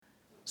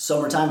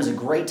Summertime is a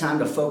great time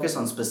to focus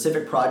on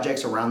specific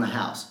projects around the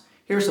house.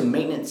 Here are some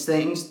maintenance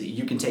things that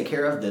you can take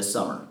care of this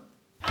summer.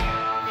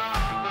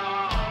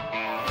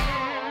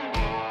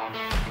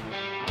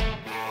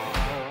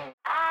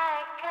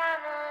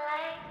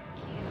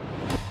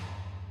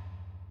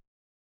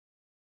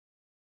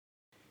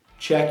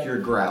 Check your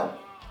grout.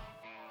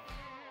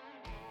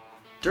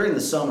 During the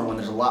summer, when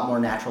there's a lot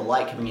more natural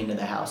light coming into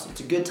the house,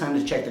 it's a good time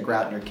to check the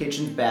grout in your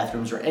kitchens,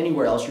 bathrooms, or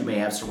anywhere else you may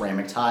have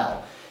ceramic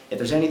tile. If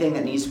there's anything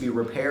that needs to be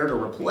repaired or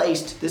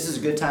replaced, this is a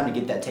good time to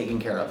get that taken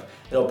care of.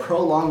 It'll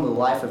prolong the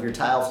life of your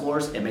tile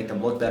floors and make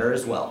them look better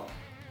as well.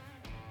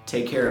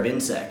 Take care of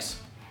insects.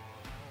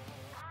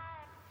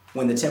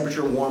 When the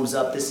temperature warms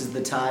up, this is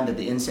the time that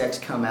the insects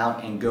come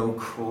out and go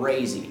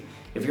crazy.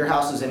 If your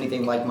house is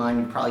anything like mine,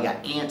 you've probably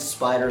got ants,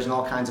 spiders, and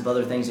all kinds of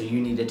other things that you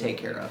need to take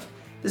care of.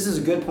 This is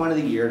a good point of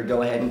the year to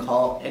go ahead and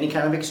call any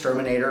kind of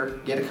exterminator,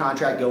 get a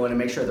contract going, and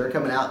make sure they're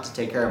coming out to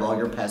take care of all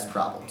your pest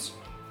problems.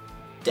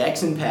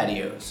 Decks and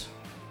patios.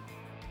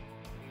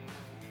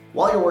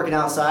 While you're working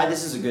outside,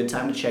 this is a good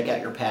time to check out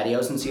your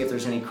patios and see if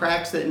there's any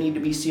cracks that need to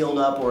be sealed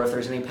up or if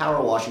there's any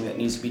power washing that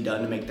needs to be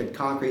done to make the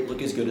concrete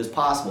look as good as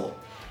possible.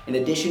 In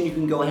addition, you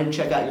can go ahead and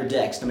check out your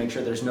decks to make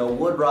sure there's no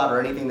wood rot or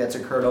anything that's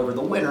occurred over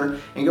the winter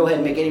and go ahead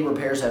and make any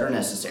repairs that are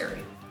necessary.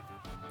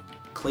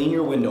 Clean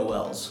your window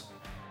wells.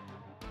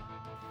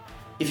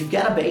 If you've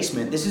got a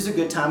basement, this is a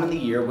good time of the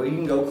year where you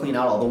can go clean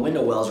out all the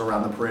window wells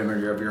around the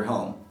perimeter of your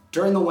home.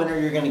 During the winter,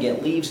 you're going to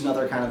get leaves and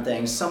other kind of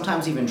things,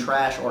 sometimes even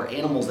trash or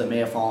animals that may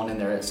have fallen in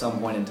there at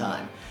some point in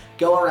time.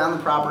 Go around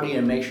the property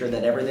and make sure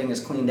that everything is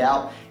cleaned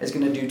out. It's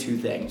going to do two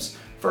things.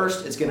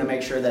 First, it's going to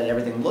make sure that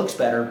everything looks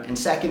better, and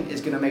second,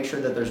 it's going to make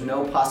sure that there's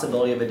no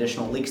possibility of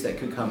additional leaks that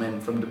could come in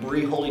from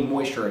debris holding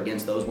moisture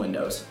against those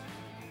windows.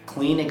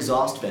 Clean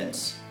exhaust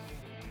vents.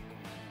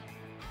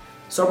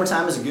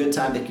 Summertime is a good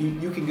time that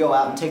you can go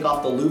out and take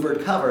off the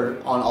louvered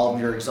cover on all of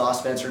your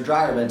exhaust vents or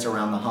dryer vents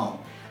around the home.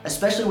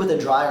 Especially with a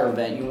dryer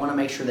vent, you want to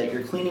make sure that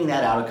you're cleaning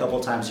that out a couple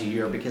times a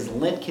year because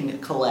lint can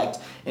collect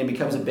and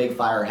becomes a big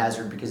fire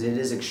hazard because it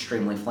is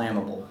extremely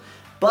flammable.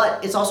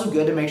 But it's also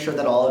good to make sure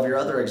that all of your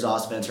other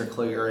exhaust vents are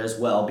clear as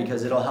well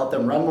because it'll help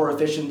them run more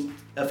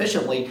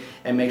efficiently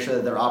and make sure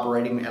that they're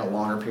operating at a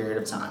longer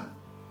period of time.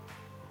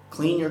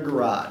 Clean your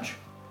garage.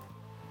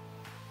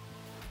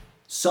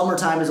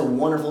 Summertime is a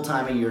wonderful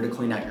time of year to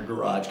clean out your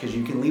garage because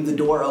you can leave the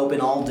door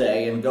open all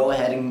day and go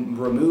ahead and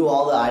remove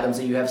all the items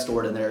that you have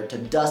stored in there to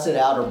dust it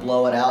out or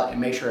blow it out and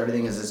make sure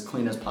everything is as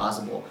clean as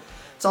possible.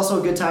 It's also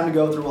a good time to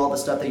go through all the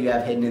stuff that you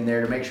have hidden in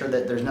there to make sure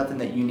that there's nothing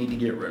that you need to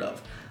get rid of.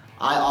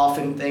 I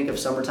often think of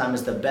summertime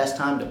as the best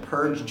time to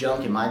purge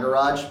junk in my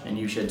garage, and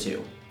you should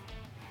too.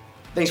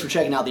 Thanks for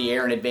checking out the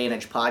Aaron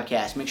Advantage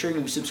podcast. Make sure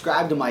you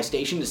subscribe to my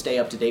station to stay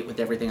up to date with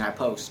everything I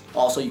post.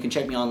 Also, you can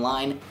check me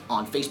online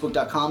on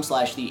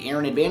Facebook.com/The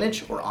Aaron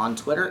Advantage or on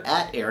Twitter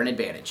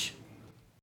 @AaronAdvantage.